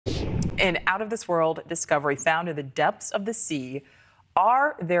An out-of-this-world discovery found in the depths of the sea.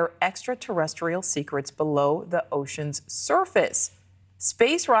 Are there extraterrestrial secrets below the ocean's surface?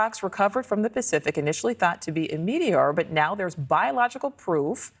 Space rocks recovered from the Pacific, initially thought to be a meteor, but now there's biological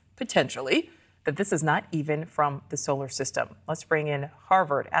proof, potentially, that this is not even from the solar system. Let's bring in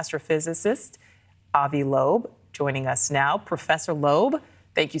Harvard astrophysicist Avi Loeb joining us now. Professor Loeb,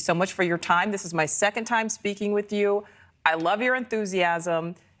 thank you so much for your time. This is my second time speaking with you. I love your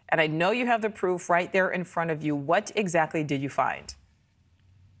enthusiasm, and I know you have the proof right there in front of you. What exactly did you find?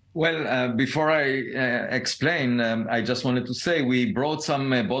 Well, before I explain, I just wanted to say we brought some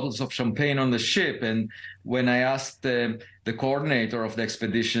bottles of champagne on the ship. And when I asked the coordinator of the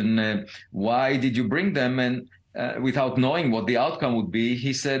expedition, why did you bring them? And without knowing what the outcome would be,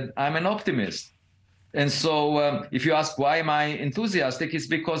 he said, I'm an optimist. And so if you ask why am I enthusiastic, it's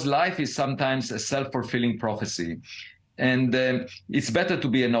because life is sometimes a self-fulfilling prophecy. And it's better to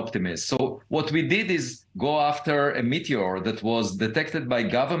be an optimist. So what we did is go after a meteor that was detected by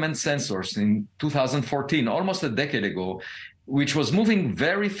government sensors in 2014, almost a decade ago, which was moving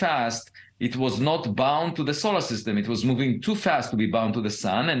very fast. It was not bound to the solar system. It was moving too fast to be bound to the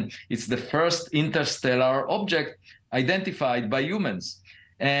sun. And it's the first interstellar object identified by humans.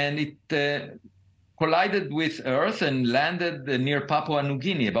 And it collided with Earth and landed near Papua New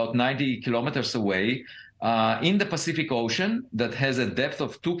Guinea, about 90 kilometers away, in the Pacific Ocean that has a depth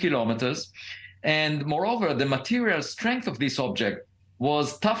of 2 kilometers. And moreover, the material strength of this object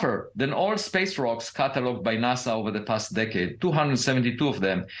was tougher than all space rocks cataloged by NASA over the past decade, 272 of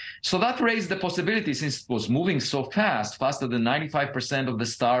them. So that raised the possibility, since it was moving so fast, faster than 95% of the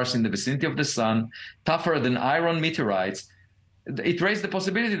stars in the vicinity of the sun, tougher than iron meteorites, it raised the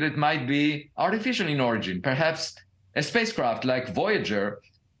possibility that it might be artificial in origin, perhaps a spacecraft like Voyager,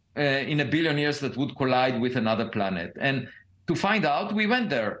 in a billion years that would collide with another planet. And to find out, we went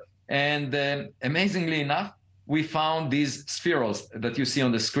there. And amazingly enough, we found these spherules that you see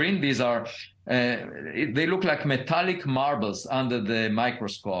on the screen. These are, they look like metallic marbles under the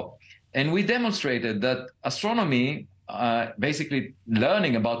microscope. And we demonstrated that astronomy, basically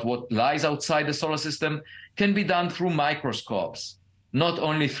learning about what lies outside the solar system, can be done through microscopes, not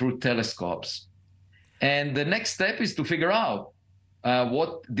only through telescopes. And the next step is to figure out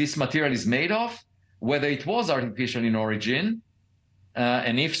what this material is made of, whether it was artificial in origin,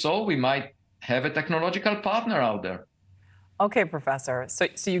 and if so, we might have a technological partner out there. Okay, Professor.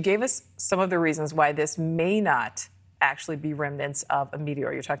 So you gave us some of the reasons why this may not actually be remnants of a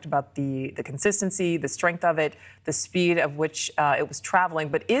meteor. You talked about the consistency, the strength of it, the speed of which it was traveling.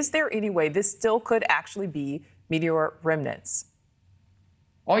 But is there any way this still could actually be meteor remnants?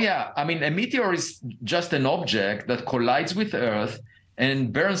 Oh, yeah. I mean, a meteor is just an object that collides with Earth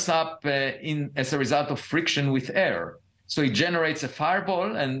and burns up as a result of friction with air. So it generates a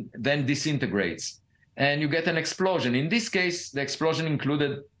fireball and then disintegrates. And you get an explosion. In this case, the explosion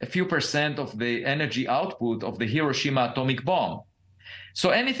included a few percent of the energy output of the Hiroshima atomic bomb. So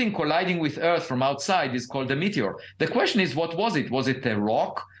anything colliding with Earth from outside is called a meteor. The question is, what was it? Was it a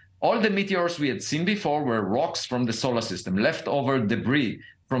rock? All the meteors we had seen before were rocks from the solar system, leftover debris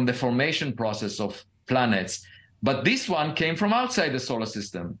from the formation process of planets. But this one came from outside the solar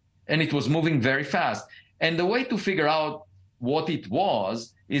system, and it was moving very fast. And the way to figure out what it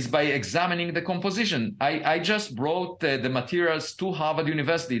was is by examining the composition. I just brought the materials to Harvard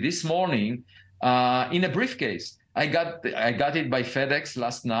University this morning in a briefcase. I got it by FedEx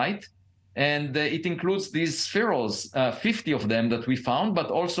last night, and it includes these spherules, 50 of them that we found, but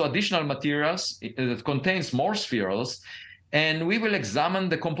also additional materials that contains more spherules. And we will examine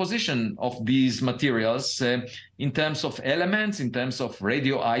the composition of these materials in terms of elements, in terms of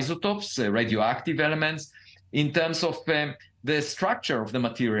radioisotopes, radioactive elements, in terms of the structure of the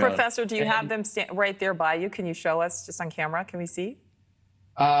material. Professor, do you have them right there by you? Can you show us just on camera? Can we see?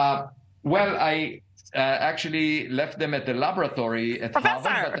 Well, I actually left them at the laboratory at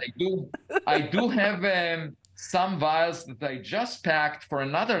Harvard, but I do have some vials that I just packed for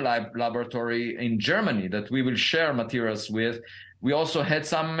another laboratory in Germany that we will share materials with. We also had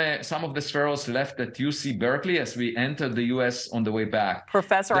some of the spherules left at UC Berkeley as we entered the U.S. on the way back.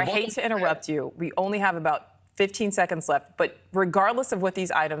 Professor, I hate to interrupt you. We only have about 15 seconds left, but regardless of what these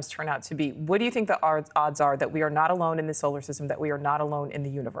items turn out to be, what do you think the odds are that we are not alone in the solar system, that we are not alone in the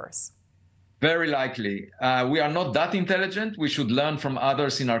universe? Very likely. We are not that intelligent. We should learn from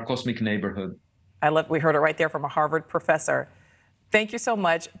others in our cosmic neighborhood. We heard it right there from a Harvard professor. Thank you so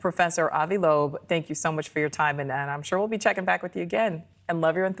much, Professor Avi Loeb. Thank you so much for your time, and I'm sure we'll be checking back with you again. And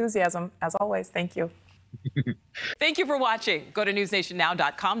love your enthusiasm, as always. Thank you. Thank you for watching. Go to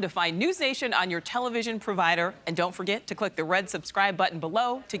newsnationnow.com to find NewsNation on your television provider. And don't forget to click the red subscribe button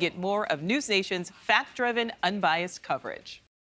below to get more of NewsNation's fact-driven, unbiased coverage.